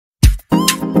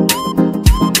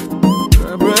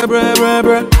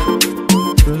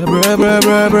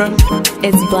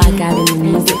It's Black Avenue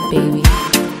music, baby.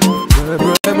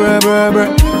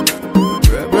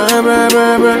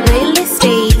 Really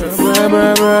states.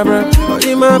 Oh,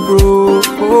 you my bro.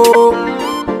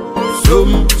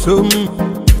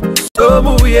 So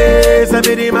mu ye,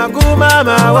 sabiri makuma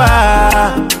mawa.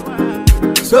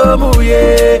 So mu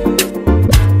ye,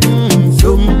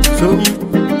 so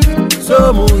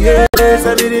mu ye,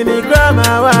 sabiri mi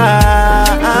grandma wa.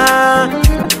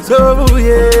 So mu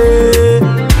ye,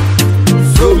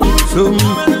 so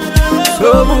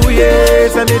mu ye,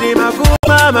 sabiri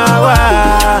makuma mawa.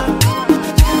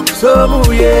 So mu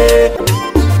ye,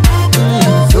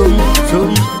 so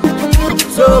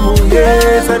mu ye,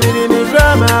 sabiri mi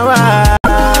grandma wa.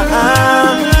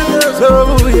 So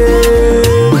mu ye.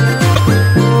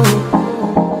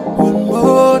 One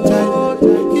more time,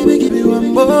 give me one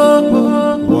more.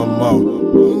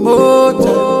 One more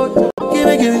time, give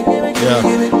me. Yeah,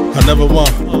 I never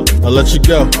want, I'll let you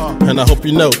go. And I hope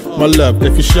you know my love,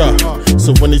 if you sure.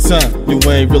 So anytime you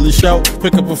ain't really shout,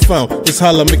 pick up a phone, just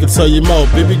holler, make it tell you more.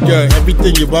 Baby girl,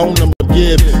 everything you want, I'ma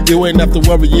give. You ain't have to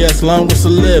worry, yeah, as long as I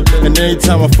live. And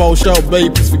anytime I fall short, baby,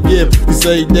 please forgive. Cause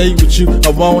every day with you, I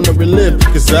wanna relive.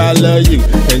 Cause I love you,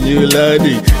 and you love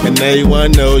me. And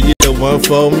everyone know you the one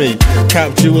for me.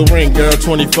 Copped you a ring, girl,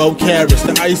 24 carats.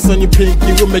 The ice on your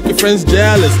pinky will make your friends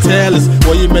jealous. Tell us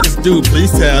what you met us do,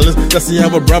 please tell us. Let's see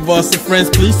how a brother or some friends,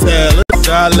 please tell us.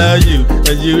 I love you,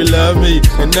 and you love me.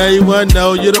 And everyone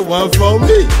know you're the one for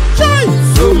me.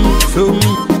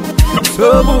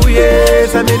 So mu ye,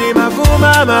 sabiri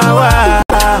makuma mawa.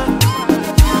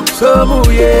 So mu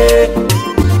ye,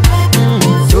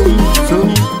 so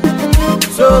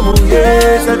mu ye,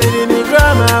 sabiri mi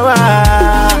grandma wa.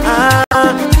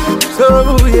 So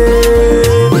mu ye.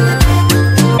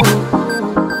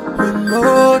 One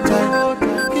more time,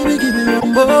 give me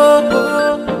one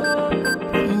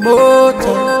more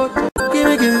time,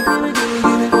 give me.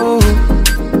 Oh,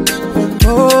 one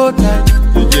more time,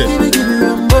 give me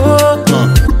one more.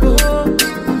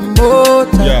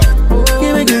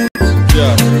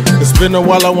 It's been a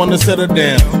while, I wanna settle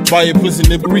down. Buy a place in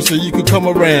the breeze so you could come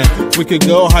around. We could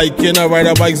go hiking or ride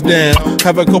our bikes down.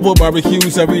 Have a couple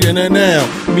barbecues every then and now.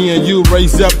 Me and you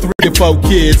raise up 3 or 4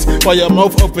 kids. While your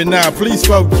mouth open now, please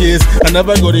focus. I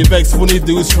never go to vex when they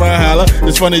do try and holler.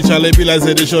 It's funny, Charlie be like,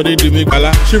 say they sure they do me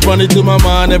bala. She run it through my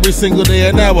mind every single day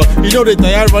and hour. You know they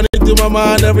think I run it through my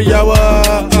mind every hour.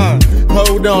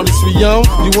 Hold on, it's for young.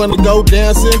 You wanna go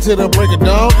dancing till the break of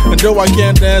dawn? And though I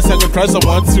can't dance, I can try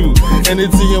someone too.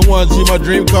 Anything you want, see my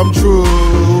dream come true.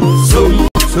 So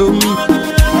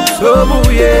mu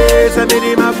ye,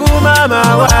 sabiri makuma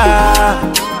mawa.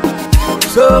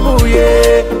 So mu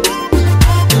ye,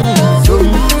 so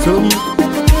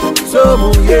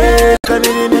mu ye,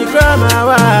 sabiri mi grandma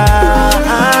wa.